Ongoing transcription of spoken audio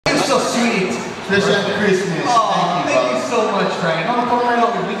sweet. Especially on Christmas. Oh, thank you so much, Frank. No, come right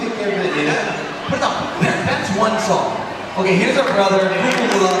over. We take care of it. Put it up. That's one song. Okay, here's our brother,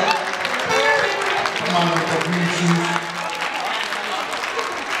 Hula. Come on with the green shoes.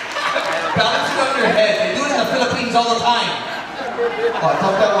 Balance it on your head. They do it in the Philippines all the time. Oh, I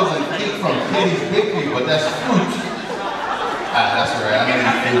thought that was a cake from Kitty's Bakery, but that's fruit. Ah, that's alright. I don't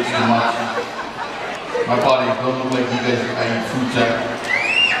eat fruits too much. My body don't look like you guys. I eat fruits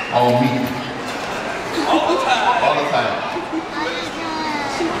all meat. All the time. All the time.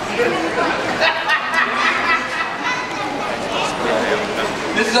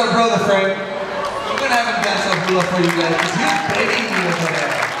 This is our brother, Frank. I'm gonna have him dance a hula for you guys because he's begging me over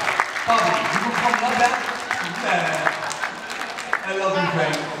there. Bobby, you gonna come up back? Yeah. I love you,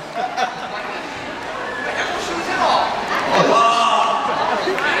 Frank. Oh, wow.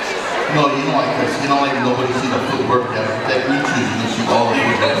 No, you know like this. You know like nobody see the footwork. Yeah, that green shoes, you can see all the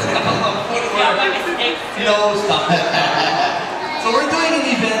footwork. No, stop it. So we're doing an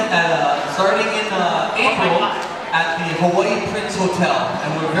event at starting in April at the Hawaii Prince Hotel, and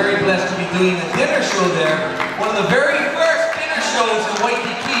we're very blessed to be doing a dinner show there. One of the very first dinner shows in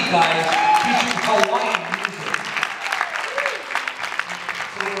Waikiki, guys, featuring Hawaiian music.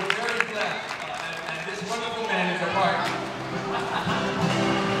 So we're very blessed, and this wonderful man is a part.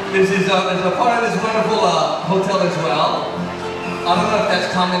 This is a part of this wonderful hotel as well. I don't know if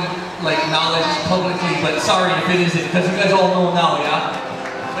that's common knowledge publicly, but sorry if it isn't, because you guys all know now, yeah?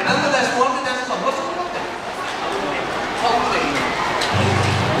 But nonetheless, one of the dance songs. What's the one?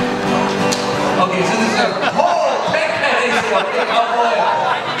 Okay, so this is our whole cowboy.